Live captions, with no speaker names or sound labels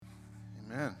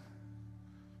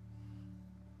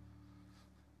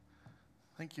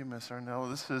Thank you, Miss Arnella.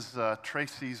 This is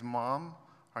Tracy's mom,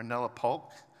 Arnella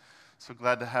Polk. So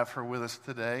glad to have her with us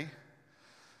today.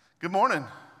 Good morning.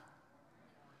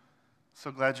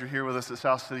 So glad you're here with us at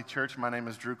South City Church. My name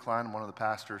is Drew Klein. I'm one of the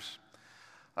pastors.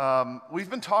 We've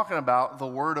been talking about the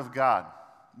Word of God.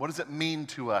 What does it mean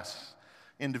to us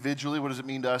individually? What does it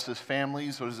mean to us as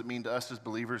families? What does it mean to us as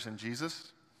believers in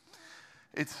Jesus?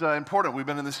 It's important. We've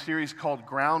been in this series called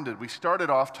Grounded. We started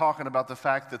off talking about the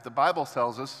fact that the Bible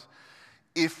tells us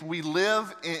if we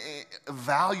live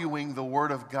valuing the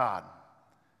Word of God,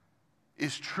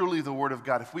 is truly the Word of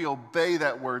God. If we obey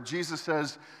that Word, Jesus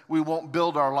says we won't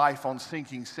build our life on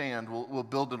sinking sand. We'll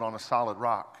build it on a solid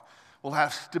rock. We'll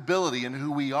have stability in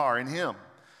who we are in Him.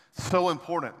 So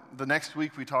important. The next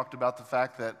week we talked about the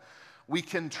fact that we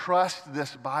can trust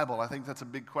this Bible. I think that's a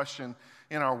big question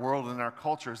in our world and in our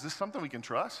culture. Is this something we can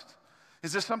trust?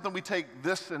 Is this something we take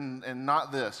this and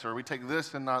not this, or we take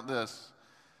this and not this?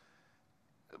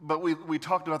 But we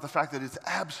talked about the fact that it's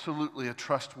absolutely a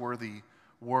trustworthy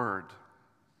word.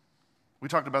 We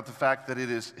talked about the fact that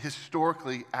it is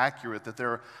historically accurate, that there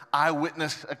are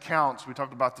eyewitness accounts. We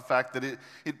talked about the fact that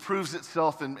it proves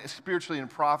itself spiritually in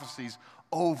prophecies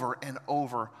over and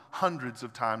over, hundreds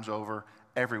of times over,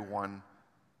 every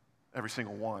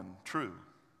single one true.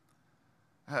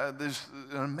 There's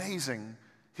an amazing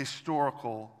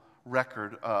historical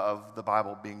record of the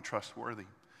Bible being trustworthy.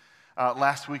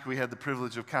 Last week we had the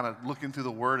privilege of kind of looking through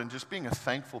the Word and just being a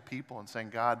thankful people and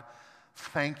saying, God,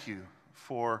 thank you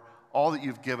for all that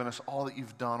you've given us, all that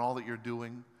you've done, all that you're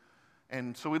doing.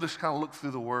 And so we just kind of looked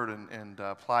through the Word and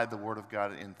applied the Word of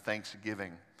God in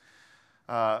thanksgiving.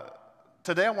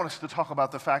 Today I want us to talk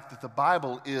about the fact that the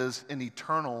Bible is an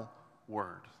eternal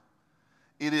Word.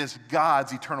 It is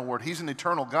God's eternal Word. He's an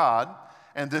eternal God,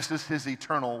 and this is His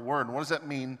eternal Word. And what does that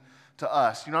mean to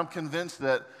us? You know, I'm convinced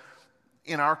that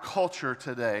in our culture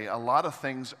today, a lot of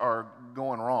things are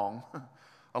going wrong.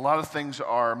 A lot of things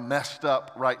are messed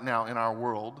up right now in our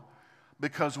world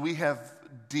because we have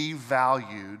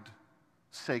devalued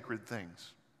sacred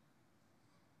things.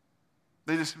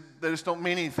 They just don't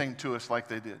mean anything to us like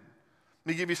they did. Let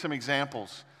me give you some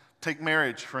examples. Take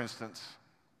marriage, for instance.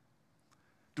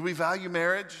 Do we value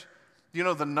marriage? You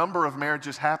know, the number of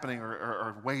marriages happening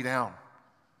are way down.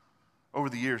 Over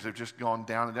the years, they've just gone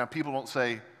down and down. People don't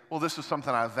say, well, this is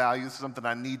something I value, this is something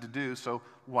I need to do, so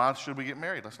why should we get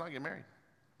married? Let's not get married.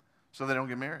 So they don't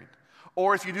get married.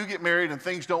 Or if you do get married and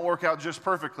things don't work out just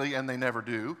perfectly, and they never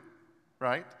do,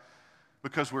 right?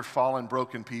 Because we're fallen,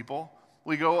 broken people,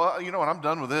 we go, you know what, I'm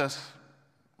done with this.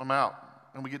 I'm out.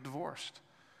 And we get divorced.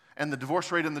 And the divorce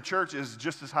rate in the church is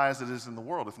just as high as it is in the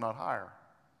world, if not higher.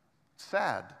 It's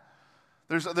sad.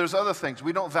 There's other things.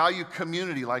 We don't value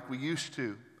community like we used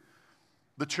to.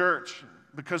 The church,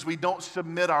 because we don't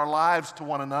submit our lives to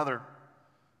one another.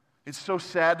 It's so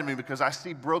sad to me because I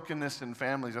see brokenness in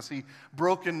families. I see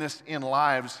brokenness in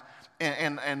lives,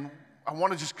 and I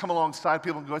want to just come alongside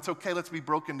people and go, it's okay, let's be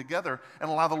broken together and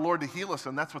allow the Lord to heal us,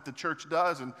 and that's what the church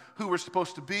does and who we're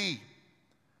supposed to be.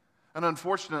 And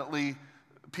unfortunately,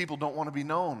 people don't want to be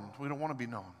known. We don't want to be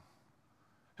known.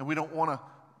 And we don't want to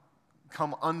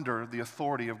come under the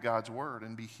authority of God's word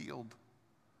and be healed.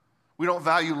 We don't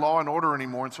value law and order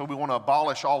anymore, and so we want to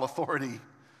abolish all authority.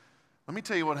 Let me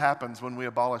tell you what happens when we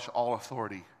abolish all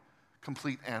authority.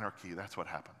 Complete anarchy, that's what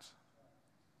happens.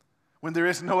 When there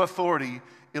is no authority,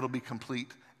 it'll be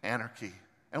complete anarchy.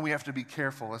 And we have to be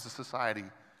careful as a society.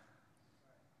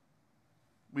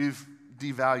 We've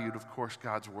devalued, of course,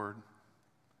 God's word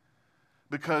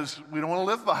because we don't want to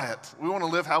live by it. We want to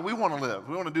live how we want to live.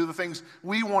 We want to do the things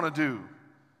we want to do.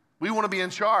 We want to be in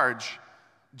charge.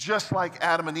 Just like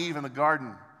Adam and Eve in the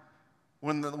garden,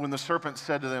 when the serpent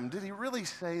said to them, did he really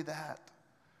say that?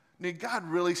 Did God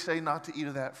really say not to eat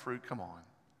of that fruit? Come on.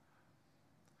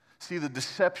 See, the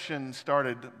deception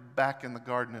started back in the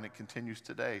garden, and it continues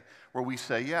today, where we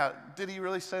say, yeah, did he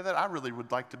really say that? I really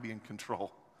would like to be in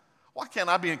control. Why can't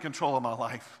I be in control of my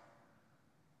life?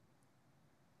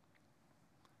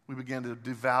 We began to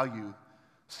devalue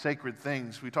sacred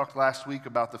things. We talked last week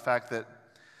about the fact that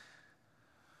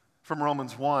from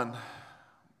Romans 1,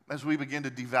 as we begin to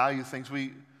devalue things,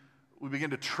 we begin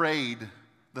to trade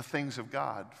the things of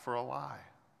God for a lie,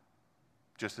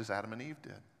 just as Adam and Eve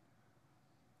did.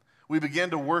 We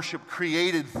begin to worship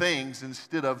created things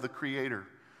instead of the Creator.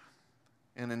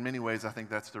 And in many ways, I think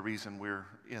that's the reason we're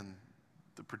in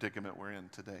the predicament we're in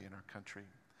today in our country.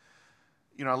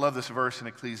 You know, I love this verse in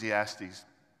Ecclesiastes.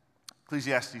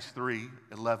 Ecclesiastes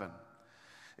 3:11.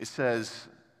 It says,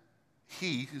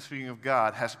 He, speaking of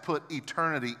God, has put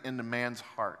eternity into man's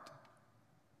heart.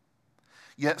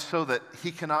 yet so that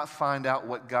he cannot find out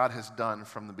what God has done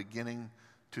from the beginning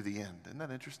to the end. Isn't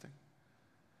that interesting?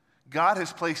 God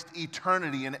has placed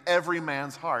eternity in every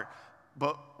man's heart,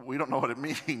 but we don't know what it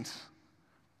means. Have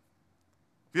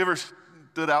you ever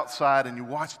stood outside and you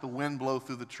watch the wind blow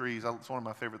through the trees? It's one of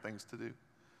my favorite things to do.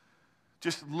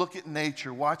 Just look at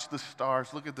nature, watch the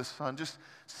stars, look at the sun, just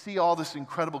see all this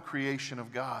incredible creation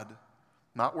of God.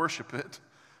 Not worship it,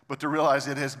 but to realize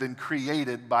it has been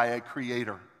created by a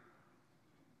creator.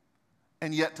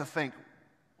 And yet to think,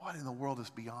 what in the world is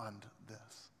beyond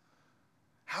this?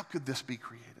 How could this be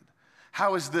created?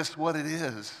 How is this what it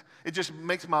is? It just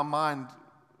makes my mind,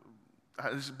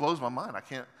 it just blows my mind. I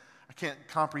can't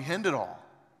comprehend it all.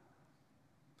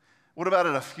 What about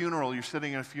at a funeral? You're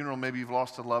sitting in a funeral, maybe you've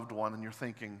lost a loved one, and you're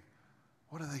thinking,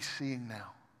 what are they seeing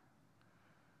now?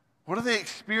 What are they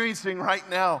experiencing right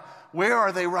now? Where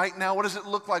are they right now? What does it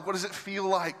look like? What does it feel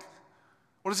like?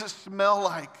 What does it smell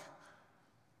like?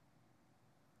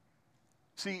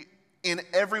 See, in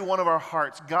every one of our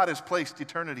hearts, God has placed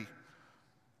eternity.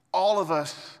 All of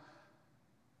us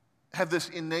have this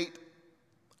innate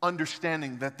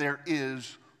understanding that there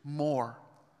is more,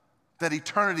 that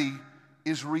eternity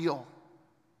is real.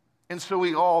 And so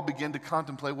we all begin to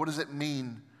contemplate, what does it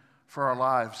mean for our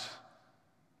lives?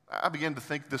 I began to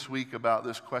think this week about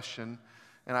this question,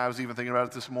 and I was even thinking about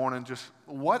it this morning, just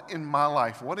what in my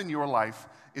life, what in your life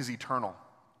is eternal?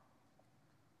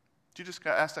 Did you just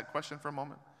ask that question for a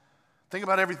moment? Think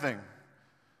about everything.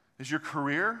 Is your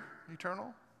career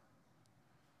eternal?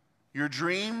 Your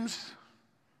dreams?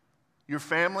 Your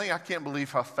family? I can't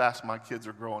believe how fast my kids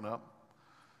are growing up.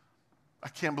 I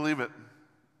can't believe it.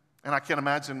 And I can't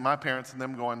imagine my parents and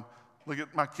them going, look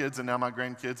at my kids and now my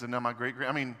grandkids and now my great-grand.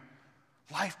 I mean,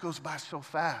 life goes by so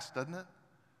fast, doesn't it?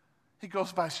 It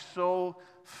goes by so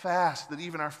fast that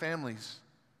even our families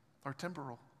are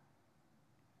temporal.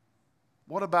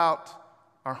 What about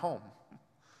our home?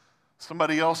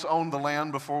 Somebody else owned the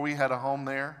land before we had a home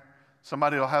there.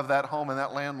 Somebody will have that home and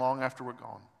that land long after we're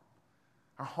gone.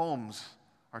 Our homes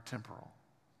are temporal.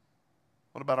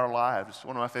 What about our lives?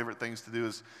 One of my favorite things to do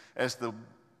is as the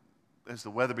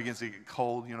weather begins to get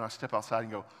cold, I step outside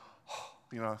and go,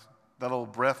 oh, that little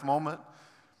breath moment.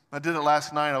 I did it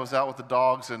last night. I was out with the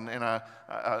dogs, and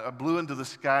I blew into the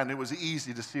sky, and it was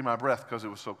easy to see my breath because it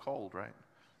was so cold, right?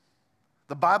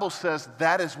 The Bible says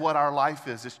that is what our life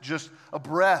is. It's just a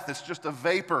breath. It's just a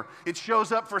vapor. It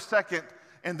shows up for a second,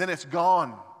 and then it's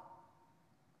gone.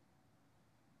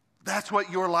 That's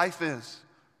what your life is.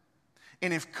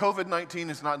 And if COVID-19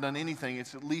 has not done anything,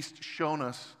 it's at least shown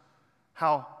us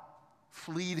how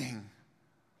fleeting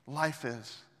life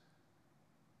is.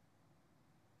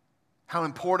 How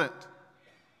important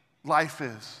life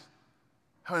is.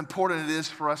 How important it is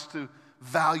for us to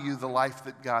value the life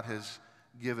that God has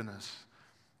given us.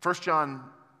 1 John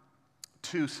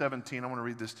 2:17, I want to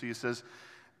read this to you. It says,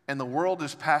 and the world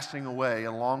is passing away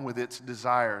along with its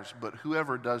desires, but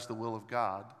whoever does the will of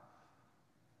God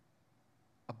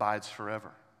abides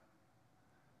forever.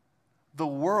 The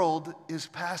world is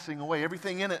passing away,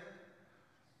 everything in it.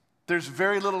 There's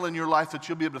very little in your life that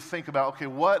you'll be able to think about, okay,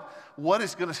 what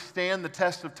is going to stand the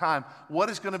test of time? What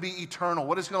is going to be eternal?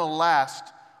 What is going to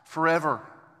last forever?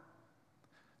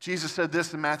 Jesus said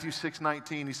this in Matthew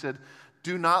 6:19. He said,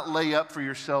 do not lay up for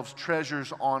yourselves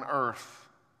treasures on earth,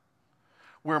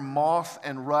 where moth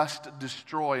and rust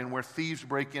destroy and where thieves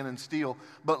break in and steal,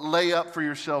 but lay up for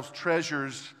yourselves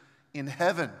treasures in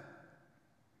heaven,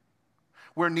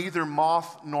 where neither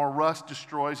moth nor rust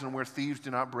destroys and where thieves do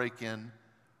not break in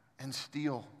and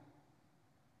steal.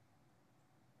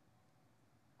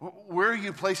 Where are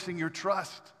you placing your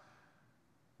trust?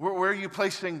 Where are you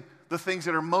placing the things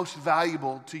that are most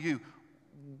valuable to you?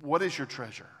 What is your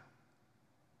treasure?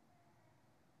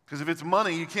 Because if it's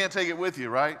money, you can't take it with you,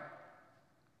 right?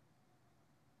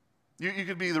 You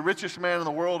could be the richest man in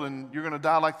the world and you're going to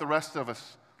die like the rest of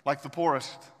us, like the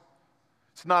poorest.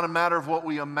 It's not a matter of what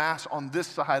we amass on this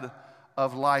side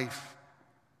of life.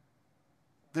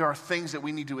 There are things that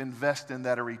we need to invest in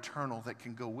that are eternal, that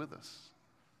can go with us.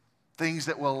 Things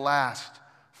that will last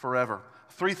forever.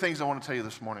 3 things I want to tell you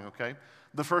this morning, okay?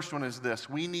 The first one is this.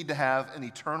 We need to have an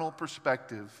eternal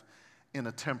perspective in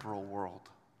a temporal world.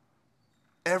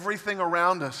 Everything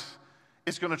around us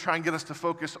is going to try and get us to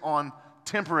focus on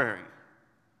temporary.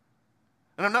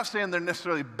 And I'm not saying they're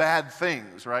necessarily bad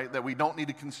things, right, that we don't need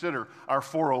to consider our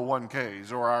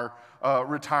 401ks or our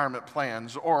retirement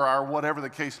plans or our whatever the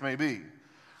case may be.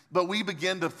 But we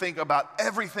begin to think about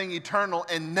everything eternal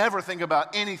and never think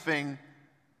about anything.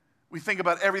 We think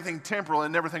about everything temporal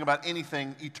and never think about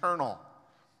anything eternal.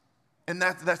 And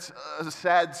that's a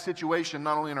sad situation,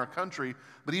 not only in our country,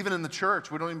 but even in the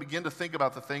church. We don't even begin to think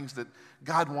about the things that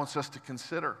God wants us to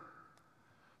consider.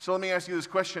 So let me ask you this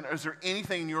question. Is there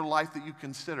anything in your life that you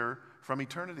consider from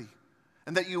eternity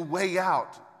and that you weigh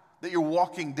out, that you're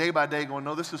walking day by day going,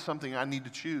 no, this is something I need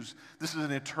to choose. This is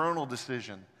an eternal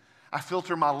decision. I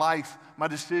filter my life, my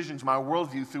decisions, my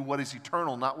worldview through what is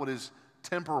eternal, not what is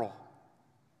temporal.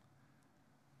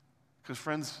 Because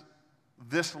friends,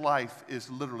 this life is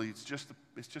literally, it's just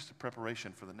a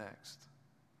preparation for the next.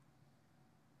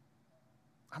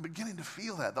 I'm beginning to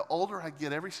feel that. The older I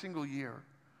get every single year,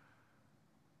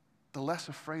 the less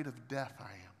afraid of death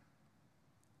I am.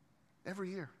 Every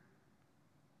year.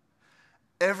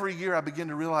 Every year I begin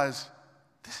to realize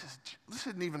this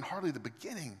isn't even hardly the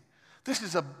beginning. This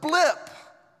is a blip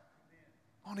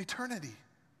on eternity.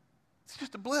 It's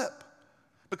just a blip.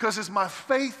 Because as my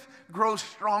faith grows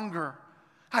stronger,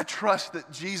 I trust that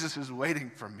Jesus is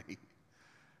waiting for me.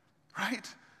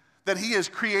 Right? That he has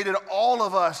created all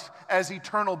of us as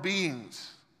eternal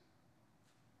beings.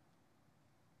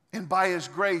 And by his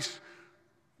grace,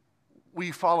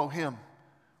 we follow him.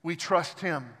 We trust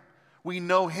him. We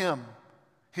know him,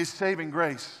 his saving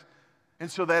grace. And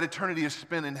so that eternity is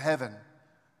spent in heaven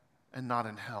and not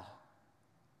in hell.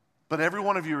 But every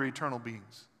one of you are eternal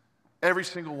beings. Every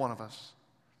single one of us.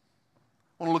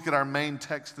 I want to look at our main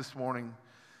text this morning.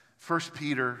 1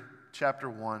 Peter chapter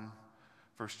 1,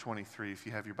 verse 23, if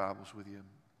you have your Bibles with you.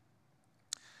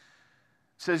 It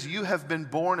says, you have been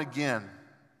born again,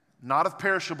 not of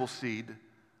perishable seed,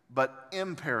 but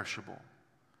imperishable,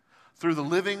 through the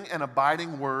living and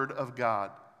abiding word of God.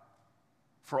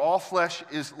 For all flesh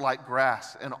is like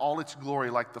grass, and all its glory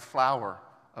like the flower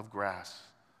of grass.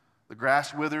 The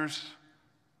grass withers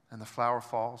and the flower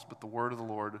falls, but the word of the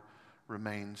Lord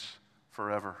remains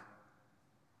forever.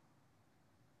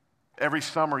 Every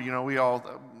summer, we all,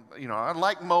 I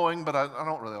like mowing, but I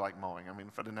don't really like mowing. I mean,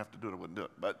 if I didn't have to do it, I wouldn't do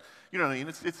it. But you know what I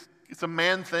mean? It's a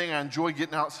man thing. I enjoy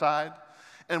getting outside.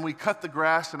 And we cut the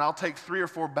grass, and I'll take 3 or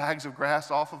 4 bags of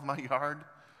grass off of my yard.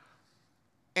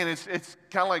 And it's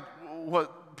kind of like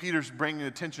what Peter's bringing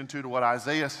attention to what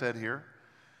Isaiah said here,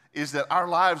 is that our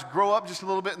lives grow up just a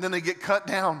little bit, and then they get cut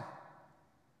down.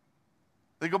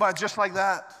 They go by just like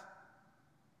that.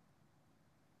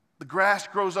 The grass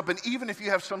grows up, and even if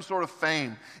you have some sort of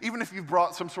fame, even if you've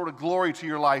brought some sort of glory to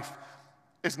your life,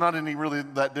 it's not any really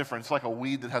that different. It's like a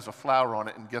weed that has a flower on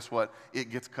it, and guess what?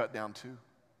 It gets cut down too.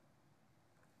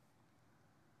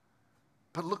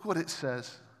 But look what it says.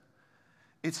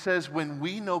 It says, when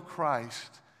we know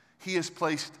Christ, he has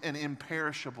placed an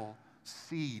imperishable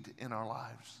seed in our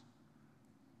lives.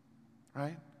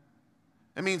 Right?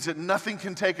 It means that nothing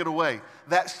can take it away.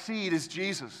 That seed is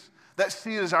Jesus. That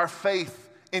seed is our faith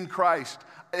in Christ.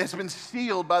 It's been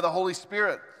sealed by the Holy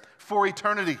Spirit for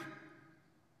eternity.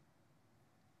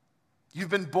 You've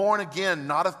been born again,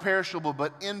 not of perishable,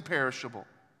 but imperishable,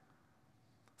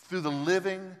 through the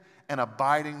living and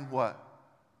abiding what?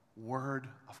 Word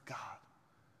of God.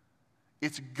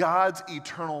 It's God's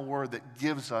eternal word that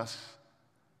gives us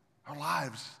our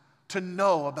lives to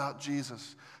know about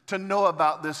Jesus, to know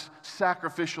about this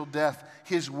sacrificial death.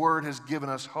 His word has given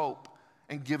us hope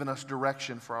and given us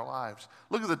direction for our lives.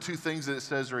 Look at the 2 things that it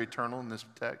says are eternal in this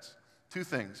text. 2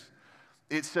 things.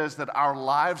 It says that our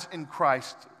lives in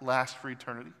Christ last for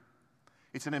eternity.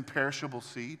 It's an imperishable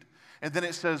seed. And then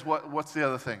it says, what's the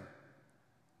other thing?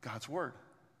 God's word.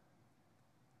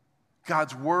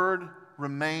 God's word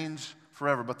remains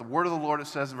forever. But the word of the Lord, it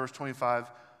says in verse 25,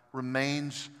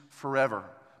 remains forever.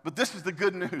 But this is the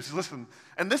good news. Listen,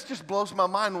 and this just blows my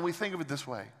mind when we think of it this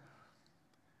way.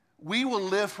 We will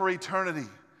live for eternity,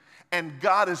 and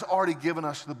God has already given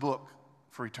us the book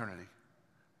for eternity.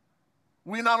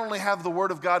 We not only have the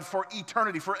word of God for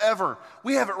eternity, forever,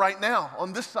 we have it right now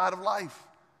on this side of life.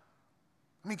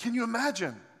 I mean, can you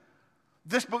imagine?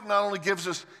 This book not only gives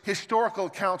us historical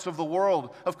accounts of the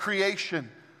world, of creation,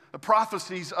 the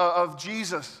prophecies of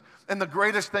Jesus, and the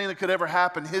greatest thing that could ever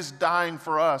happen, his dying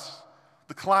for us,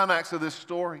 the climax of this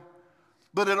story.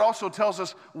 But it also tells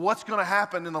us what's going to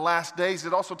happen in the last days.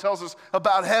 It also tells us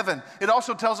about heaven. It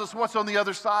also tells us what's on the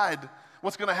other side,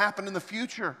 what's going to happen in the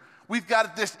future. We've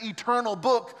got this eternal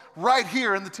book right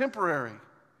here in the temporary.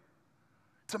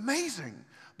 It's amazing.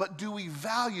 But do we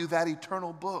value that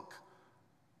eternal book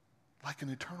like an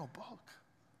eternal book?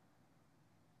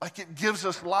 Like it gives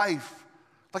us life,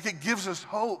 like it gives us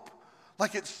hope,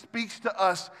 like it speaks to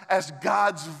us as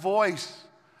God's voice,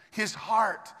 his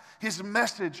heart, his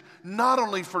message, not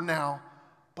only for now,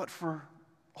 but for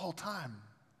all time.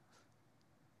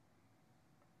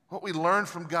 What we learn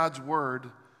from God's word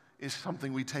is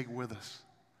something we take with us.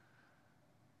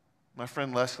 My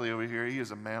friend Leslie over here, he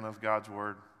is a man of God's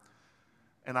word.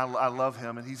 And I love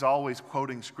him, and he's always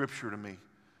quoting scripture to me.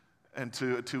 and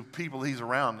to people he's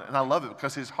around. And I love it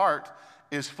because his heart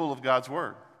is full of God's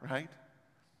word, right?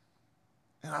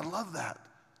 And I love that.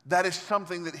 That is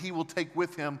something that he will take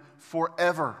with him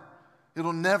forever.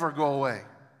 It'll never go away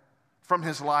from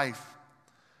his life.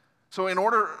 So in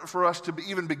order for us to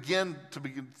even begin to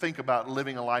think about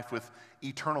living a life with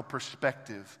eternal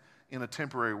perspective in a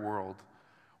temporary world,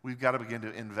 we've got to begin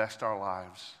to invest our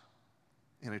lives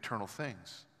in eternal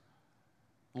things,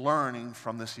 learning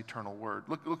from this eternal word.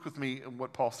 Look with me at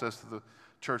what Paul says to the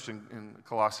church in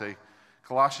Colossae.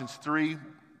 Colossians 3,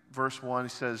 verse 1, he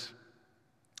says,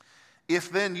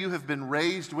 "If then you have been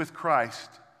raised with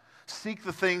Christ, seek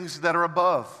the things that are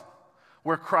above,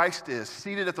 where Christ is,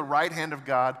 seated at the right hand of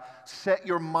God. Set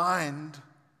your mind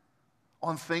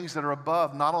on things that are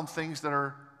above, not on things that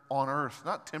are on earth,"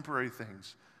 not temporary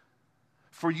things.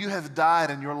 "For you have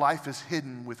died and your life is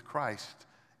hidden with Christ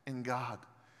in God."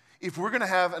 If we're going to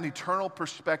have an eternal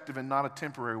perspective and not a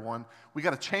temporary one, we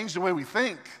got to change the way we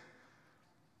think.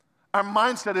 Our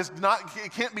mindset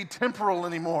it can't be temporal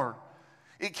anymore.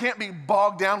 It can't be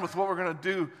bogged down with what we're going to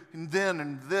do and then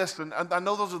and this. And I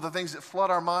know those are the things that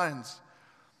flood our minds.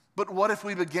 But what if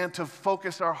we began to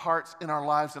focus our hearts in our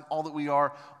lives and all that we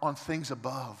are on things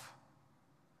above?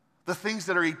 The things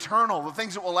that are eternal, the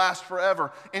things that will last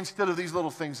forever, instead of these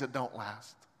little things that don't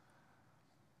last.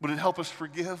 Would it help us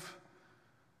forgive?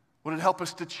 Would it help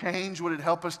us to change? Would it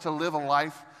help us to live a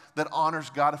life that honors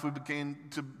God if we begin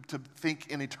to think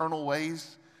in eternal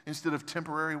ways instead of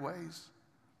temporary ways?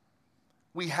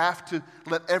 We have to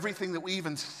let everything that we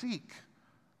even seek,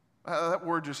 that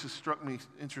word just has struck me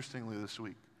interestingly this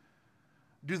week.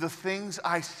 Do the things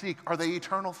I seek, are they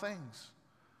eternal things?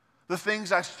 The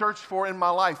things I search for in my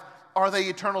life, are they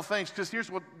eternal things? Because here's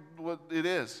what it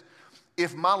is.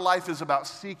 If my life is about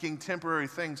seeking temporary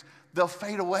things, they'll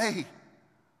fade away.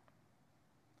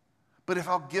 But if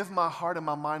I'll give my heart and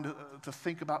my mind to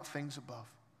think about things above,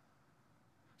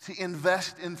 to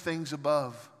invest in things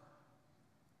above,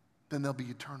 then they'll be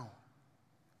eternal.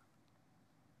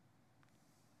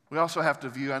 We also have to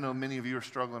view, I know many of you are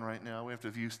struggling right now, we have to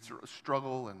view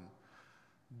struggle and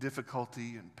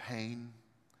difficulty and pain.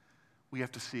 We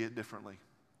have to see it differently.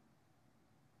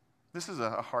 This is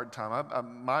a hard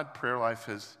time. My prayer life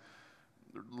has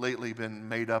lately been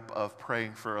made up of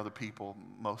praying for other people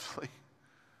mostly.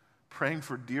 Praying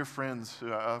for dear friends.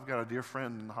 I've got a dear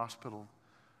friend in the hospital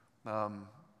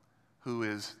who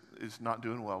is not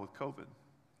doing well with COVID.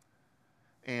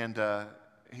 And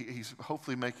he's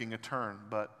hopefully making a turn,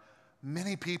 but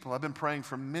many people, I've been praying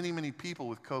for many, many people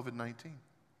with COVID-19.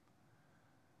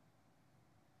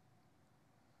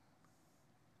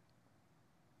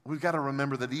 We've got to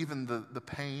remember that even the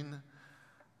pain,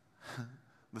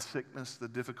 the sickness, the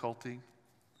difficulty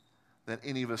that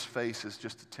any of us face is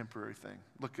just a temporary thing.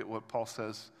 Look at what Paul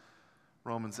says,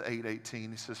 Romans 8:18.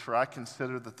 He says, "For I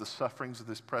consider that the sufferings of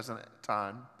this present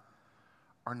time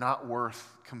are not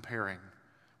worth comparing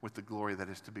with the glory that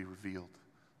is to be revealed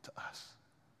to us."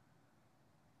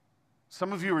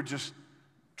 Some of you are just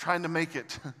trying to make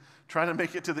it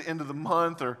to the end of the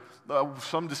month, or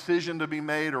some decision to be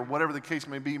made, or whatever the case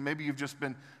may be. Maybe you've just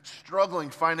been struggling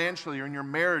financially or in your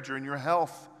marriage or in your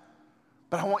health.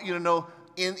 But I want you to know,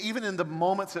 even in the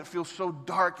moments that feel so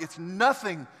dark, it's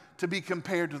nothing to be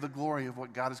compared to the glory of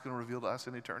what God is going to reveal to us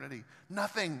in eternity.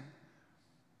 Nothing.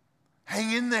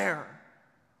 Hang in there.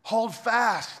 Hold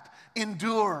fast.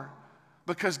 Endure.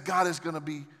 Because God is going to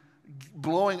be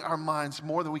blowing our minds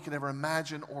more than we can ever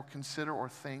imagine or consider or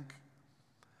think.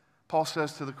 Paul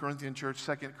says to the Corinthian church,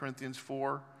 2 Corinthians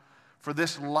 4, "For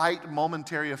this light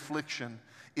momentary affliction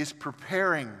is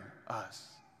preparing us."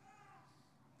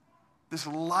 This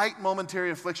light momentary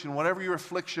affliction, whatever your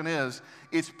affliction is,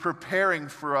 it's preparing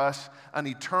for us an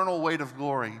eternal weight of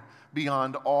glory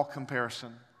beyond all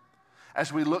comparison.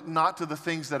 As we look not to the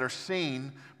things that are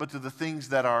seen, but to the things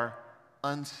that are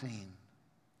unseen.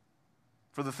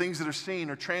 For the things that are seen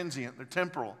are transient, they're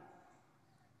temporal.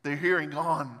 They're here and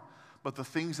gone. But the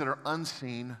things that are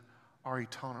unseen are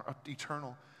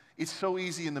eternal. It's so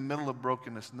easy in the middle of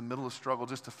brokenness, in the middle of struggle,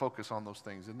 just to focus on those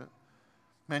things, isn't it?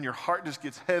 Man, your heart just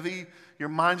gets heavy. Your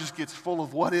mind just gets full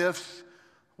of what ifs.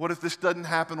 What if this doesn't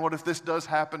happen? What if this does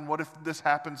happen? What if this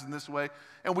happens in this way?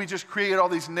 And we just create all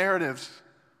these narratives.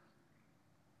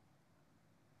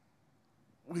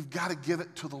 We've got to give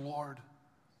it to the Lord.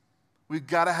 We've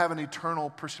got to have an eternal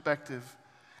perspective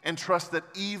and trust that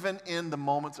even in the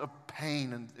moments of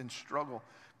pain and struggle,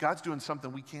 God's doing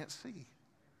something we can't see.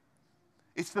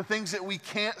 It's the things that we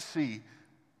can't see.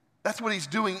 That's what He's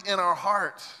doing in our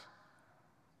hearts.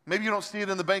 Maybe you don't see it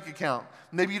in the bank account.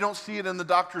 Maybe you don't see it in the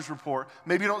doctor's report.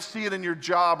 Maybe you don't see it in your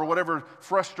job or whatever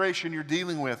frustration you're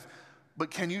dealing with. But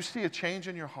can you see a change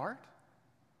in your heart?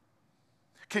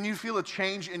 Can you feel a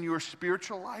change in your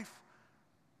spiritual life?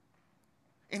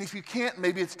 And if you can't,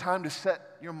 maybe it's time to set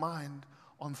your mind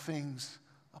on things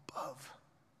above.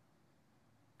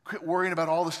 Quit worrying about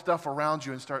all the stuff around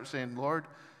you and start saying, Lord,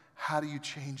 how do you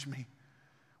change me?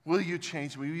 Will you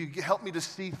change me? Will you help me to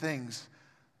see things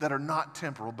that are not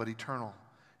temporal but eternal?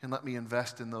 And let me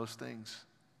invest in those things.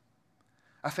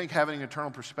 I think having an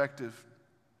eternal perspective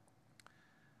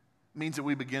means that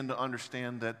we begin to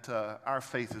understand that our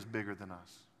faith is bigger than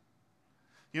us.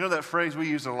 You know that phrase, we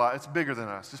use it a lot, it's bigger than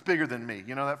us, it's bigger than me.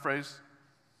 You know that phrase?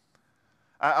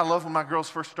 I love when my girls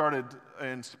first started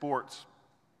in sports.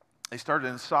 They started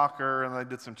in soccer and they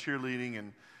did some cheerleading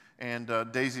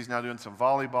and Daisy's now doing some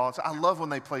volleyball. So I love when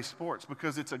they play sports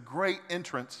because it's a great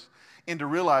entrance into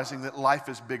realizing that life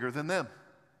is bigger than them.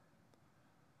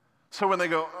 So when they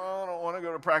go, oh, I don't want to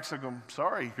go to practice, I go,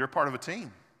 sorry, you're part of a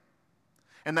team.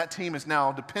 And that team is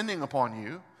now depending upon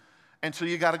you, and so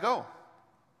you got to go.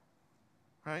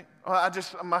 Right?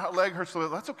 My leg hurts a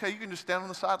little. That's okay. You can just stand on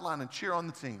the sideline and cheer on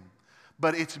the team.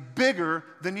 But it's bigger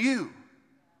than you.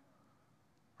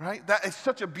 Right? That is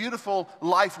such a beautiful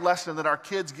life lesson that our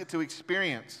kids get to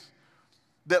experience.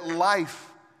 That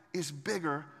life is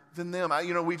bigger than them.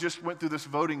 We just went through this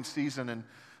voting season, and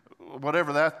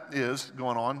whatever that is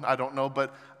going on, I don't know.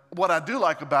 But what I do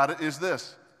like about it is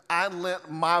this. I lent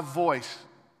my voice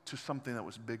to something that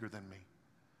was bigger than me.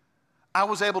 I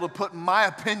was able to put my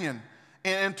opinion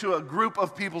into a group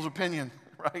of people's opinion,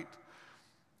 right?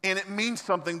 And it means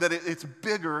something that it's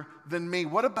bigger than me.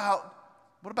 What about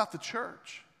the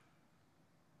church?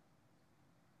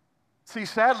 See,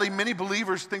 sadly, many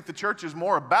believers think the church is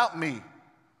more about me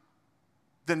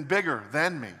than bigger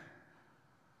than me.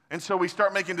 And so we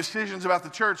start making decisions about the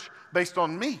church based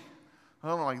on me. I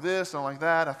don't like this, I don't like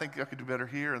that, I think I could do better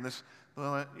here, and this.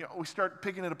 We start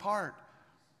picking it apart.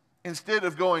 Instead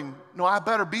of going, no, I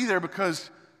better be there because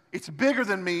it's bigger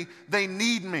than me. They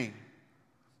need me.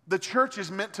 The church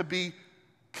is meant to be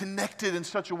connected in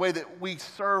such a way that we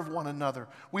serve one another.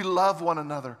 We love one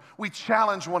another. We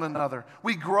challenge one another.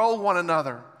 We grow one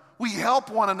another. We help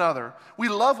one another. We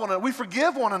love one another. We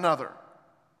forgive one another.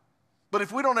 But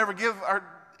if we don't ever give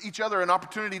each other an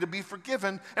opportunity to be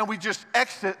forgiven and we just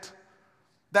exit,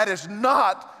 that is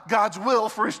not God's will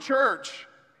for His church.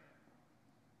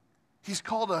 He's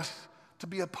called us to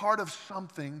be a part of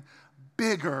something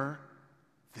bigger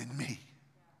than me.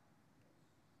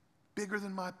 Bigger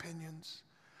than my opinions,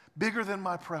 bigger than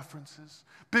my preferences,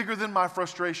 bigger than my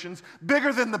frustrations,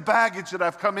 bigger than the baggage that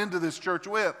I've come into this church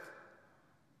with.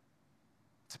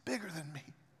 It's bigger than me.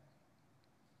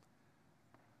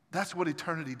 That's what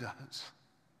eternity does.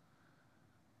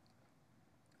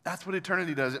 That's what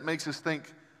eternity does. It makes us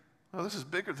think, oh, this is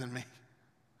bigger than me.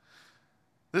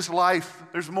 This life,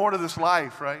 there's more to this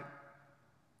life, right?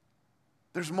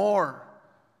 There's more.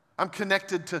 I'm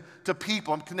connected to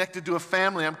people. I'm connected to a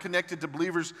family. I'm connected to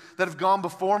believers that have gone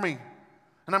before me.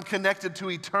 And I'm connected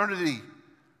to eternity.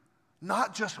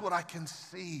 Not just what I can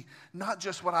see, not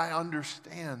just what I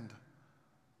understand.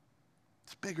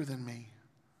 It's bigger than me.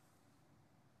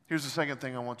 Here's the second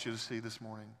thing I want you to see this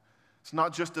morning. It's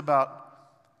not just about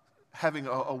having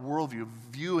a worldview,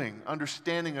 viewing,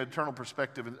 understanding an eternal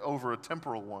perspective over a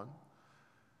temporal one,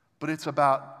 but it's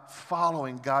about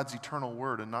following God's eternal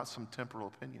word and not some temporal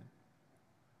opinion.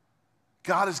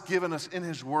 God has given us in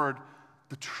His word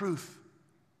the truth.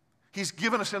 He's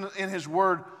given us in His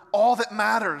word all that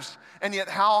matters, and yet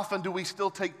how often do we still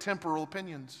take temporal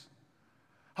opinions?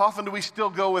 How often do we still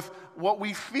go with what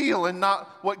we feel and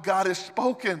not what God has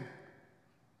spoken?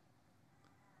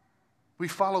 We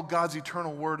follow God's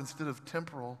eternal word instead of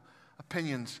temporal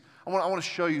opinions. I want to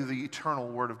show you the eternal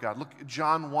word of God. Look at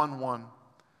John 1:1.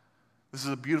 This is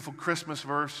a beautiful Christmas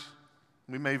verse.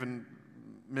 We may even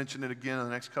mention it again in the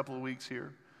next couple of weeks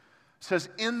here. It says,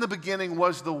 in the beginning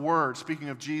was the Word, speaking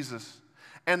of Jesus,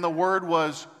 and the Word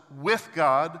was with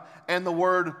God, and the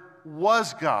Word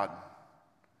was God.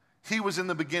 He was in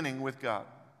the beginning with God.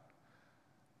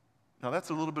 Now that's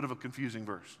a little bit of a confusing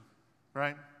verse,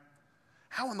 right?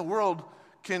 How in the world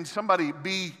can somebody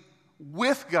be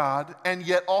with God and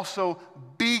yet also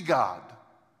be God?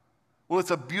 Well,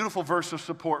 it's a beautiful verse of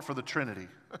support for the Trinity.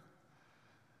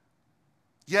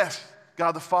 Yes,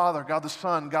 God the Father, God the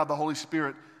Son, God the Holy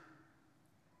Spirit,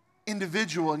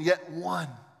 individual and yet one.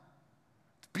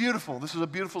 It's beautiful. This is a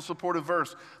beautiful supportive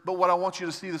verse. But what I want you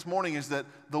to see this morning is that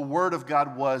the Word of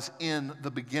God was in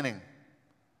the beginning.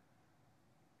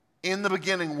 In the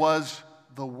beginning was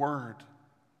the Word.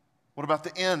 What about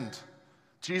the end?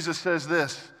 Jesus says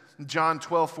this in John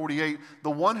 12:48,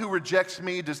 the one who rejects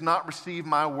me does not receive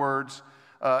my words,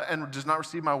 and does not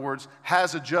receive my words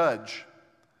has a judge.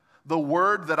 The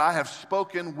word that I have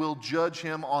spoken will judge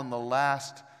him on the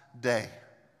last day.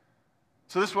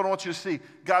 So this is what I want you to see.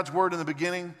 God's word in the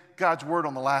beginning, God's word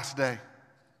on the last day,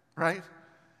 right?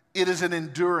 It is an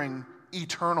enduring,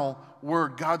 eternal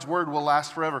word. God's word will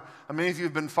last forever. Many of you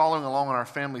have been following along on our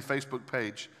family Facebook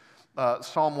page,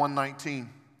 Psalm 119.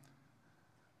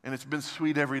 And it's been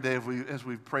sweet every day as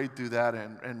we've prayed through that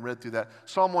and read through that.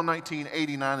 Psalm 119,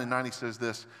 89 and 90 says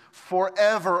this: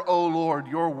 "Forever, O Lord,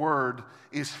 your word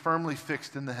is firmly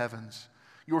fixed in the heavens.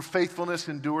 Your faithfulness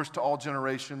endures to all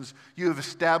generations. You have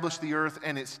established the earth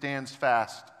and it stands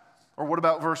fast." Or what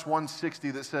about verse 160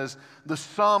 that says, "The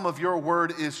sum of your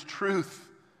word is truth,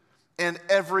 and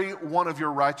every one of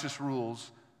your righteous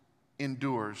rules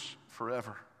endures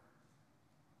forever."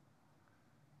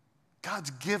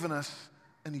 God's given us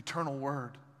an eternal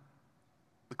word.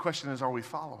 The question is, are we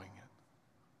following it?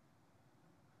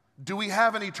 Do we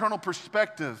have an eternal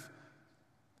perspective,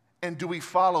 and do we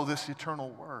follow this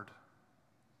eternal word?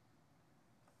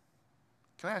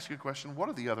 Can I ask you a question? What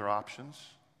are the other options?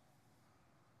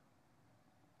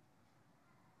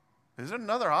 Is there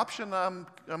another option I'm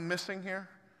missing here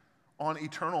on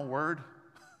eternal word?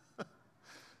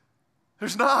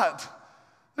 There's not.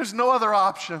 There's no other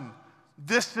option.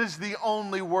 This is the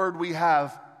only word we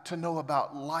have to know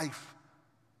about life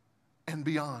and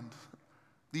beyond.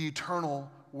 The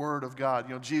eternal word of God.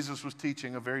 You know, Jesus was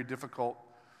teaching a very difficult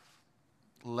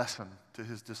lesson to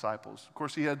his disciples. Of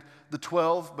course, he had the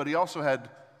 12, but he also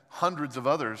had hundreds of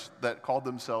others that called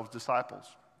themselves disciples.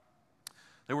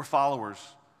 They were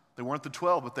followers. They weren't the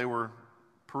 12, but they were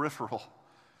peripheral.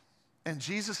 And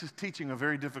Jesus is teaching a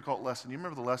very difficult lesson. You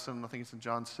remember the lesson, I think it's in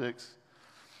John 6,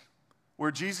 where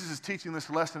Jesus is teaching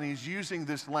this lesson. He's using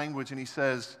this language, and he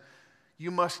says, "You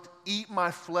must eat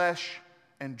my flesh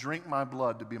and drink my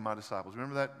blood to be my disciples."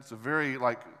 Remember that? It's a very,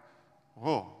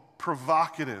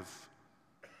 provocative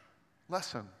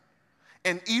lesson.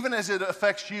 And even as it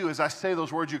affects you, as I say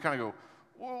those words, you kind of go,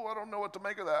 "Whoa, I don't know what to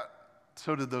make of that."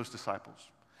 So did those disciples.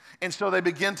 And so they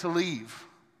begin to leave.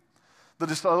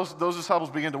 Those disciples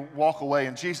begin to walk away,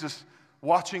 and Jesus,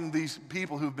 watching these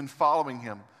people who've been following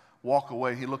him walk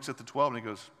away, he looks at the 12 and he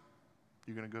goes,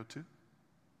 "You going to go too?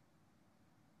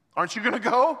 Aren't you going to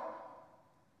go?"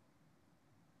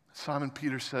 Simon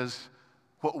Peter says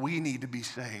what we need to be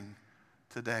saying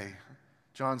today.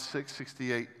 John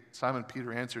 6:68, Simon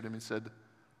Peter answered him and said,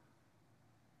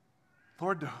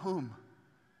 "Lord, to whom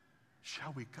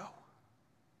shall we go?"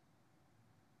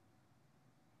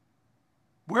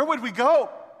 Where would we go?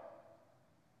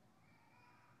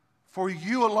 For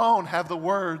you alone have the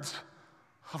words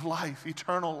of life,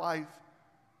 eternal life.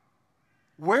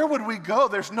 Where would we go?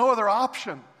 There's no other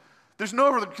option. There's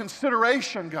no other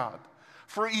consideration, God.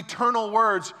 For eternal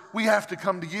words, we have to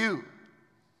come to you.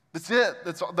 That's it.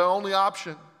 That's the only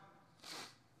option.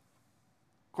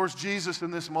 Of course, Jesus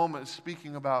in this moment is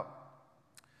speaking about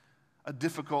a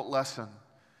difficult lesson.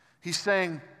 He's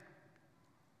saying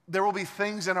there will be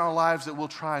things in our lives that we'll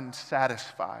try and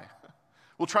satisfy.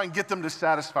 We'll try and get them to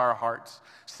satisfy our hearts,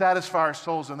 satisfy our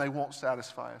souls, and they won't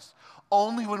satisfy us.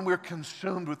 Only when we're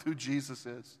consumed with who Jesus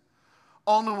is,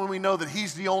 only when we know that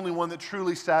he's the only one that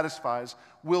truly satisfies,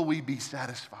 will we be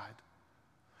satisfied.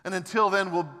 And until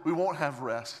then, we won't have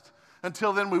rest.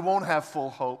 Until then, we won't have full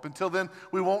hope. Until then,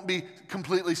 we won't be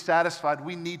completely satisfied.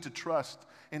 We need to trust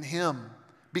in him,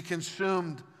 be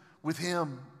consumed with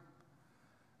him.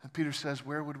 And Peter says,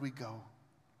 where would we go?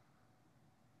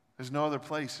 There's no other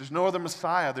place. There's no other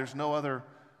Messiah. There's no other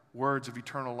words of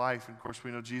eternal life. And of course, we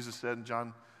know Jesus said in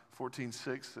John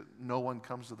 14:6 that no one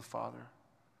comes to the Father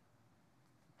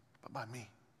but by me.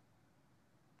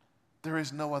 There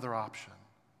is no other option.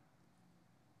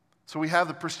 So we have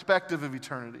the perspective of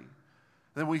eternity.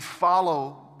 Then we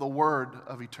follow the word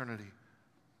of eternity.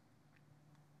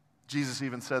 Jesus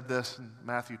even said this in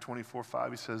Matthew 24:5.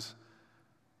 He says,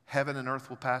 "Heaven and earth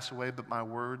will pass away, but my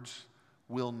words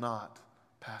will not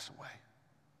pass away."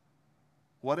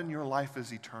 What in your life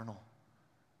is eternal?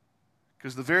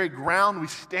 Because the very ground we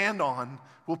stand on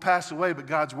will pass away, but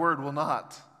God's word will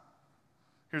not.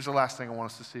 Here's the last thing I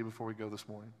want us to see before we go this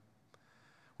morning.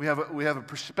 We have a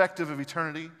perspective of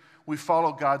eternity. We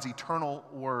follow God's eternal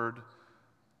word,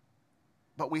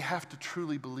 but we have to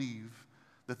truly believe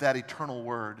that that eternal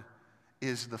word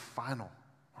is the final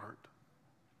word.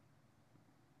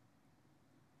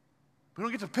 We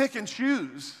don't get to pick and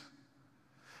choose.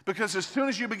 Because as soon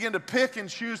as you begin to pick and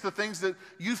choose the things that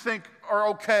you think are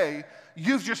okay,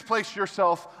 you've just placed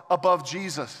yourself above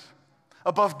Jesus,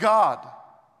 above God.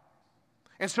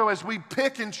 And so as we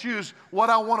pick and choose what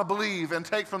I want to believe and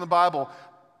take from the Bible,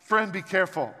 friend, be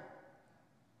careful.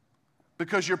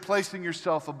 because you're placing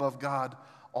yourself above God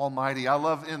Almighty. I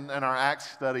love in our Acts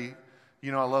study, I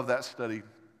love that study.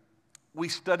 We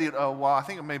studied I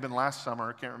think it may have been last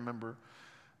summer, I can't remember.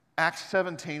 Acts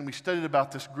 17, we studied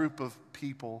about this group of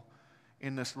people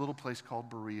in this little place called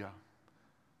Berea.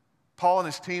 Paul and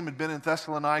his team had been in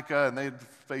Thessalonica, and they had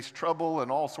faced trouble and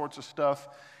all sorts of stuff.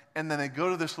 And then they go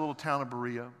to this little town of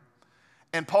Berea.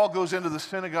 And Paul goes into the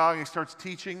synagogue and he starts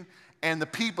teaching. And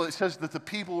it says that the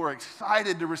people were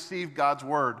excited to receive God's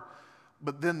word.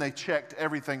 But then they checked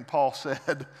everything Paul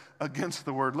said against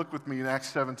the word. Look with me in Acts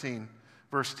 17,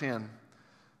 verse 10.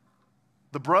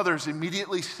 The brothers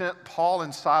immediately sent Paul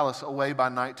and Silas away by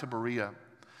night to Berea.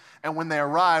 And when they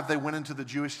arrived, they went into the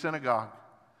Jewish synagogue.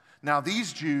 Now,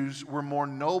 these Jews were more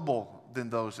noble than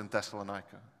those in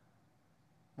Thessalonica.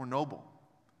 More noble.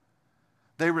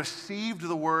 They received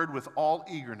the word with all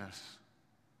eagerness.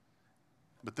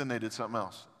 But then they did something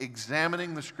else.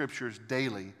 Examining the scriptures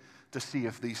daily to see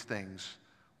if these things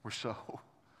were so.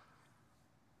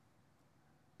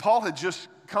 Paul had just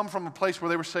come from a place where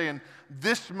they were saying,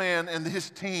 this man and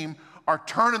his team are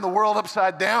turning the world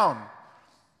upside down.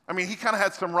 I mean, he kind of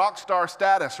had some rock star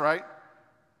status, right?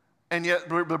 And yet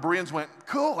the Bereans went,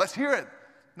 cool, let's hear it.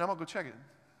 Now I'm going to go check it,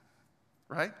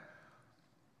 right?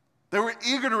 They were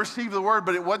eager to receive the word,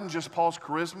 but it wasn't just Paul's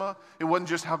charisma. It wasn't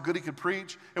just how good he could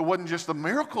preach. It wasn't just the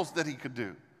miracles that he could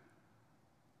do.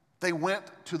 They went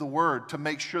to the word to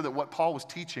make sure that what Paul was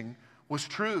teaching was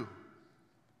true.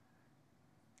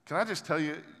 Can I just tell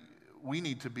you, we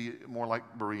need to be more like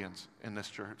Bereans in this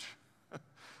church.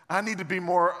 I need to be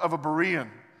more of a Berean.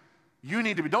 You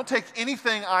need to be. Don't take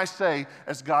anything I say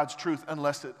as God's truth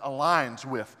unless it aligns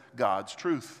with God's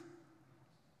truth.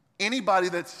 Anybody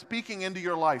that's speaking into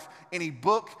your life, any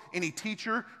book, any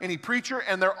teacher, any preacher,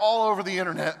 and they're all over the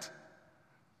internet.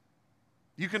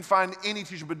 You can find any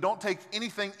teacher, but don't take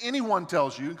anything anyone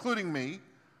tells you, including me,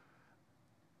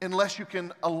 unless you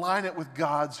can align it with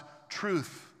God's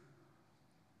truth.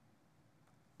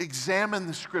 Examine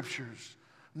the scriptures.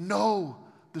 Know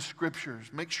the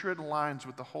scriptures. Make sure it aligns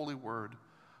with the holy word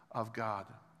of God.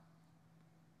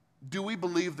 Do we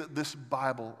believe that this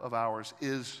Bible of ours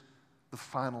is the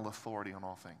final authority on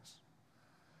all things?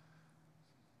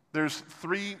 There's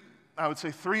three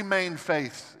main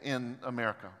faiths in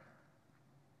America,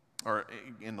 or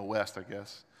in the West, I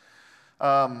guess.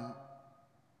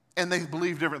 And they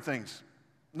believe different things.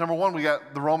 Number one, we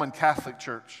got the Roman Catholic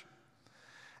Church.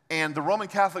 And the Roman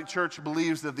Catholic Church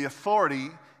believes that the authority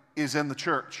is in the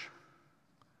church.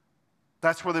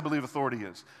 That's where they believe authority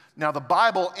is. Now, the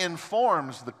Bible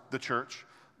informs the church,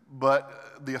 but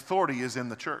the authority is in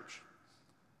the church.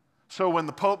 So when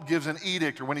the Pope gives an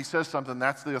edict or when he says something,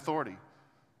 that's the authority,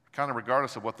 kind of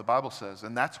regardless of what the Bible says.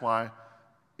 And that's why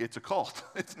it's a cult.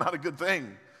 It's not a good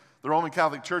thing. The Roman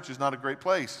Catholic Church is not a great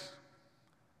place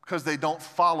because they don't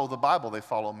follow the Bible. They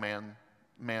follow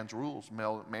man's rules,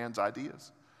 man's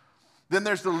ideas. Then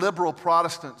there's the liberal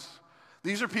Protestants.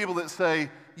 These are people that say,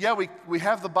 yeah, we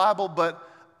have the Bible, but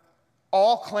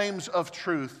all claims of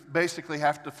truth basically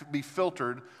have to be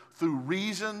filtered through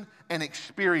reason and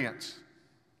experience.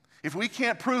 If we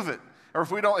can't prove it, or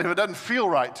if it doesn't feel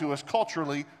right to us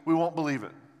culturally, we won't believe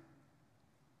it.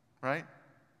 Right?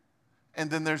 And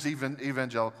then there's even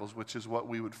evangelicals, which is what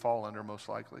we would fall under most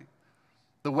likely.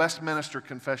 The Westminster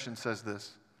Confession says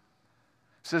this.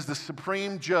 It says, the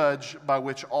supreme judge by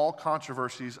which all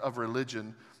controversies of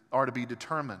religion are to be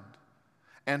determined,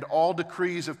 and all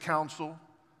decrees of council,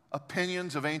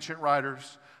 opinions of ancient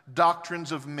writers,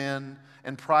 doctrines of men,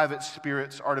 and private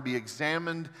spirits are to be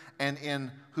examined, and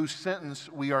in whose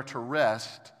sentence we are to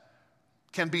rest,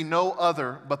 can be no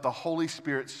other but the Holy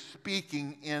Spirit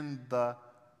speaking in the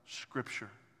Scripture.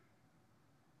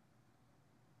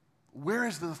 Where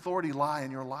does the authority lie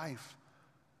in your life?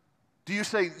 Do you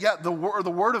say, yeah, the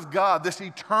Word of God, this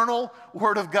eternal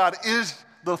Word of God is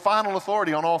the final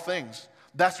authority on all things?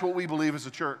 That's what we believe as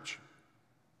a church.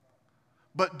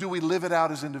 But do we live it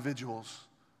out as individuals?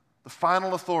 The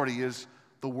final authority is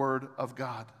the Word of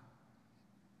God.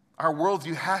 Our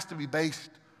worldview has to be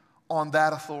based on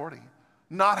that authority,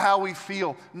 not how we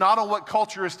feel, not on what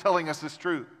culture is telling us is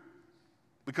true,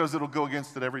 because it'll go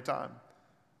against it every time.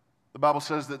 The Bible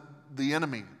says that the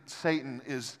enemy, Satan,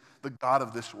 is the god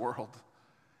of this world,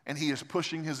 and he is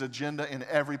pushing his agenda in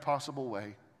every possible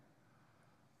way.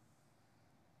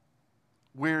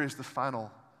 Where is the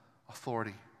final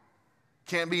authority?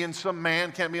 Can't be in some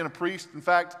man, can't be in a priest. In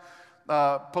fact,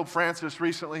 Pope Francis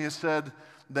recently has said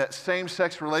that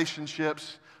same-sex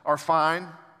relationships are fine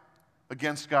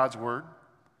against God's word.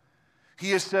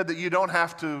 He has said that you don't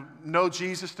have to know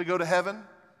Jesus to go to heaven,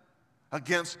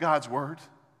 against God's word.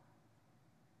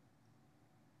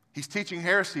 He's teaching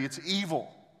heresy. It's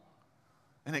evil.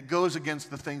 And it goes against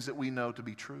the things that we know to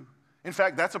be true. In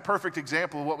fact, that's a perfect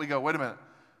example of what we go, wait a minute,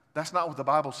 that's not what the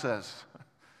Bible says.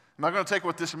 Am I going to take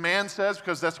what this man says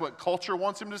because that's what culture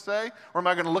wants him to say? Or am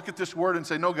I going to look at this word and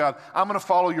say, no, God, I'm going to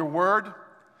follow your word.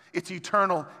 It's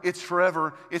eternal. It's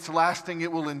forever. It's lasting.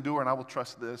 It will endure. And I will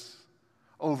trust this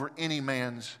over any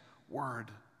man's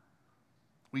word.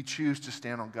 We choose to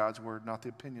stand on God's word, not the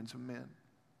opinions of men.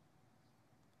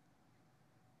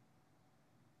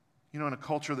 You know, in a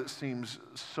culture that seems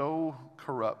so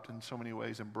corrupt in so many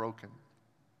ways and broken,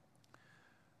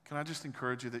 can I just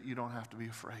encourage you that you don't have to be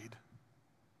afraid?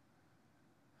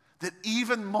 That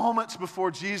even moments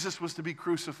before Jesus was to be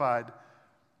crucified,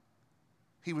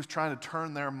 he was trying to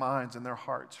turn their minds and their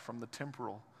hearts from the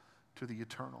temporal to the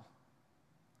eternal.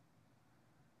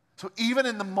 So even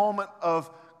in the moment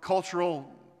of cultural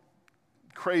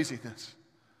craziness,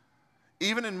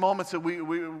 even in moments that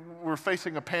we're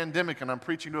facing a pandemic and I'm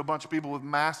preaching to a bunch of people with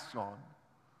masks on,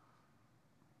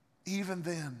 even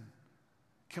then,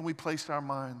 can we place our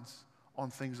minds on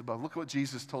things above? Look at what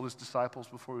Jesus told his disciples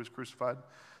before he was crucified.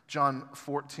 John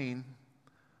 14,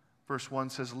 verse 1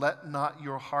 says, "Let not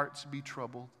your hearts be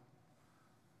troubled.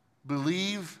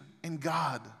 Believe in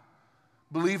God.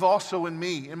 Believe also in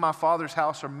me. In my Father's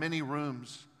house are many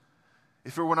rooms.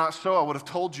 If it were not so, I would have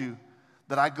told you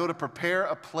that I go to prepare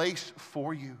a place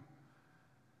for you.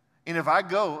 And if I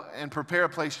go and prepare a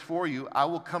place for you, I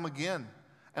will come again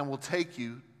and will take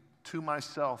you to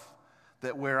myself,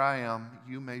 that where I am,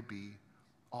 you may be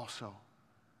also."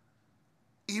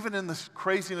 Even in the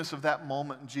craziness of that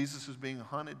moment, Jesus is being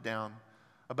hunted down,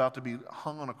 about to be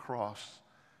hung on a cross,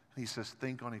 and he says,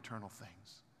 think on eternal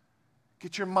things.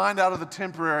 Get your mind out of the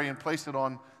temporary and place it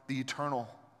on the eternal.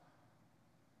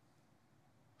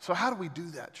 So how do we do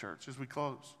that, church, as we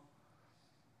close?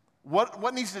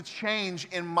 What needs to change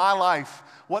in my life?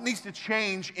 What needs to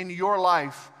change in your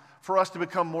life for us to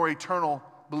become more eternal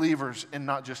believers and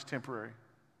not just temporary?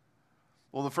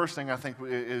 Well, the first thing I think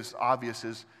is obvious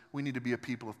is we need to be a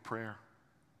people of prayer.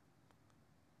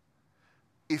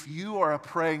 If you are a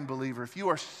praying believer, if you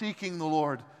are seeking the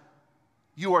Lord,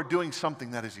 you are doing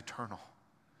something that is eternal.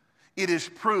 It is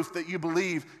proof that you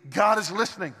believe God is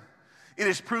listening. It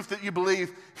is proof that you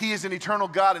believe he is an eternal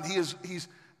God and he's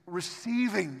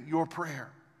receiving your prayer.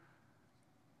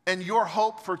 And your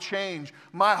hope for change,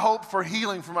 my hope for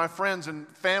healing for my friends and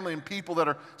family and people that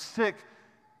are sick,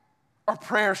 are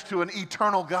prayers to an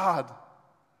eternal God.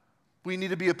 We need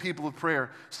to be a people of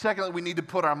prayer. Secondly, we need to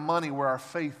put our money where our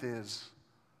faith is.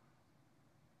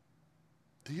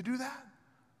 Do you do that?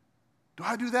 Do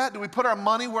I do that? Do we put our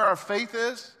money where our faith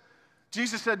is?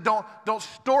 Jesus said, don't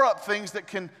store up things that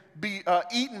can be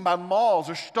eaten by moths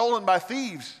or stolen by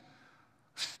thieves.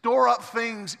 Store up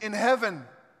things in heaven.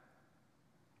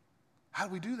 How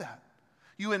do we do that?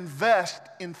 You invest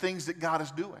in things that God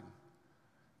is doing.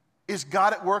 Is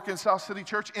God at work in South City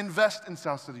Church? Invest in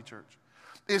South City Church.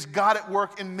 Is God at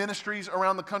work in ministries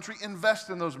around the country? Invest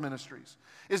in those ministries.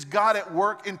 Is God at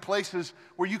work in places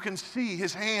where you can see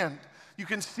his hand? You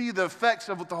can see the effects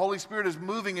of what the Holy Spirit is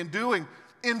moving and doing.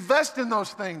 Invest in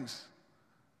those things.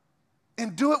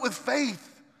 And do it with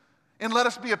faith. And let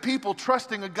us be a people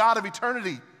trusting a God of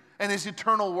eternity and his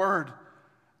eternal word.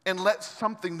 And let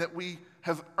something that we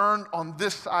have earned on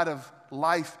this side of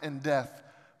life and death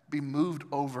be moved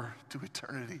over to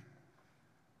eternity.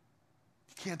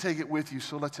 You can't take it with you,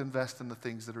 so let's invest in the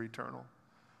things that are eternal.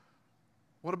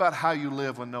 What about how you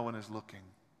live when no one is looking?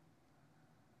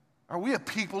 Are we a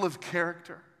people of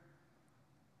character?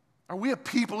 Are we a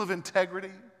people of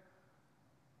integrity?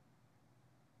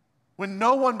 When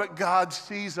no one but God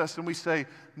sees us and we say,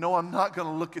 no, I'm not going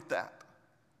to look at that.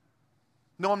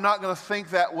 No, I'm not going to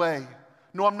think that way.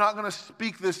 No, I'm not going to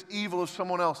speak this evil of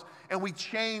someone else. And we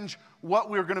change what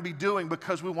we're going to be doing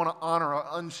because we want to honor an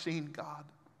unseen God.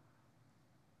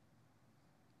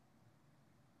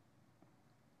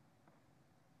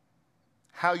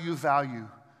 How you value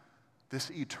this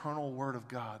eternal word of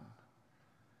God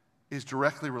is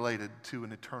directly related to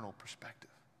an eternal perspective.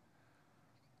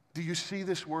 Do you see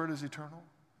this word as eternal?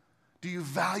 Do you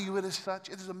value it as such?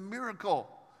 It is a miracle.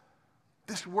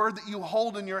 This word that you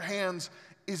hold in your hands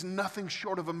is nothing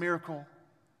short of a miracle.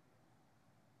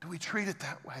 Do we treat it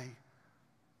that way?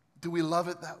 Do we love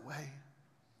it that way?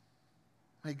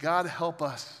 May God help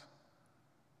us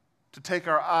to take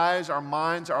our eyes, our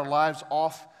minds, our lives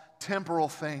off temporal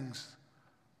things.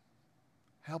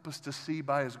 Help us to see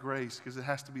by his grace, because it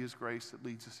has to be his grace that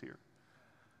leads us here.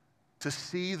 To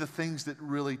see the things that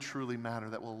really, truly matter,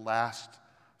 that will last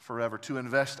forever. To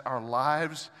invest our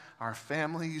lives, our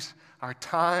families, our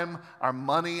time, our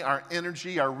money, our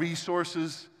energy, our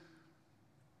resources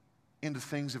into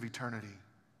things of eternity.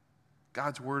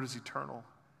 God's word is eternal.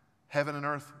 Heaven and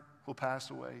earth will pass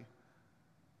away,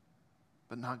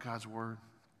 but not God's word.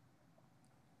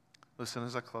 Listen,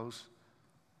 as I close,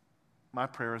 my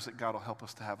prayer is that God will help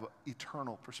us to have an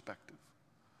eternal perspective.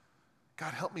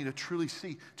 God, help me to truly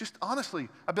see. Just honestly,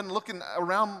 I've been looking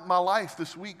around my life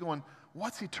this week going,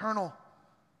 what's eternal?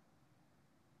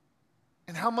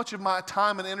 And how much of my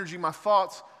time and energy, my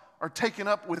thoughts, are taken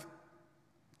up with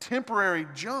temporary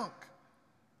junk?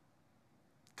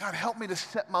 God, help me to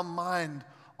set my mind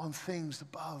on things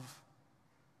above.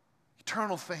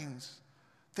 Eternal things,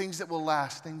 things that will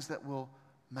last, things that will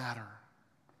matter.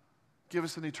 Give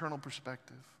us an eternal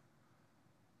perspective.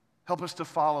 Help us to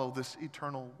follow this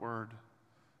eternal word,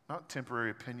 not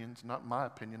temporary opinions, not my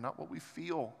opinion, not what we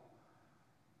feel.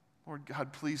 Lord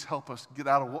God, please help us get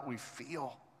out of what we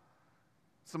feel.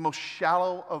 It's the most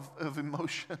shallow of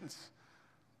emotions.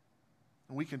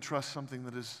 And we can trust something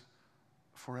that is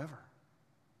forever,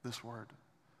 this word.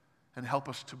 And help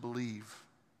us to believe,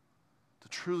 to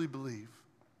truly believe,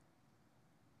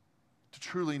 to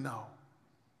truly know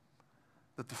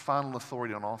that the final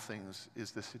authority on all things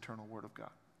is this eternal word of God.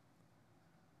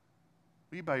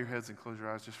 Will you bow your heads and close your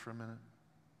eyes just for a minute?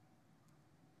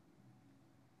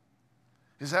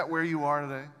 Is that where you are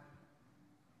today?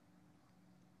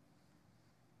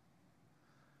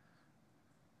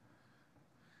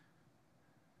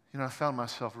 You know, I found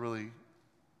myself really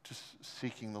just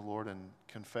seeking the Lord in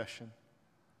confession,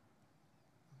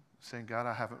 saying, God,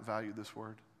 I haven't valued this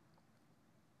word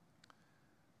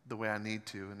the way I need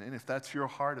to. And if that's your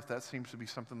heart, if that seems to be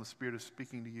something the Spirit is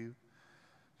speaking to you,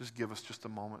 just give us just a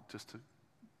moment just to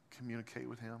communicate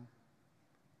with Him.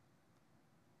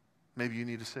 Maybe you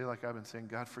need to say, like I've been saying,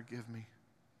 God, forgive me.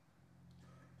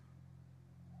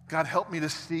 God, help me to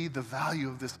see the value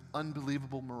of this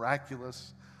unbelievable,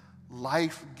 miraculous,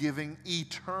 life-giving,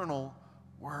 eternal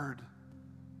word.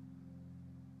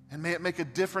 And may it make a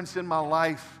difference in my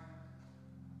life.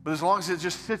 But as long as it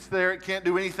just sits there, it can't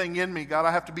do anything in me. God,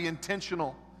 I have to be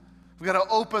intentional. I've got to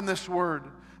open this word.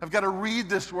 I've got to read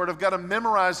this word. I've got to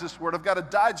memorize this word. I've got to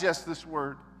digest this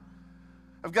word.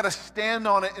 I've got to stand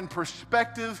on it in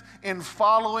perspective, in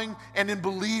following, and in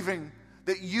believing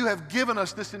that you have given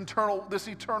us this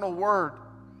eternal word.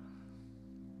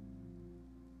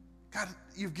 God,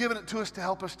 you've given it to us to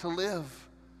help us to live.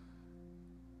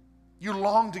 You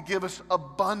long to give us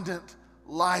abundant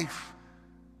life.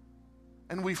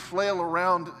 And we flail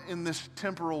around in this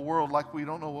temporal world like we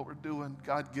don't know what we're doing.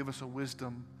 God, give us a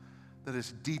wisdom that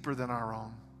is deeper than our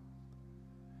own.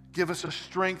 Give us a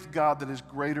strength, God, that is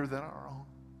greater than our own.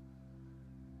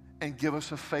 And give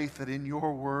us a faith that in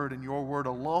your word and your word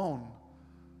alone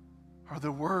are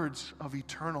the words of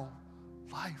eternal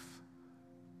life.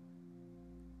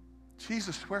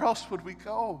 Jesus, where else would we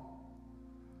go?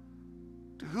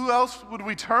 To who else would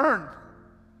we turn?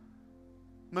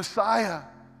 Messiah,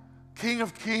 King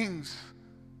of kings,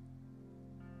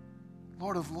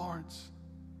 Lord of lords,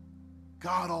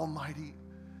 God Almighty,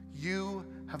 you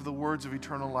have the words of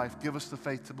eternal life. Give us the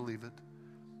faith to believe it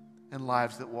and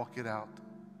lives that walk it out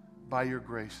by your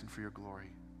grace and for your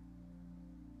glory.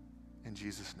 In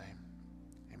Jesus' name,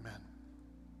 amen.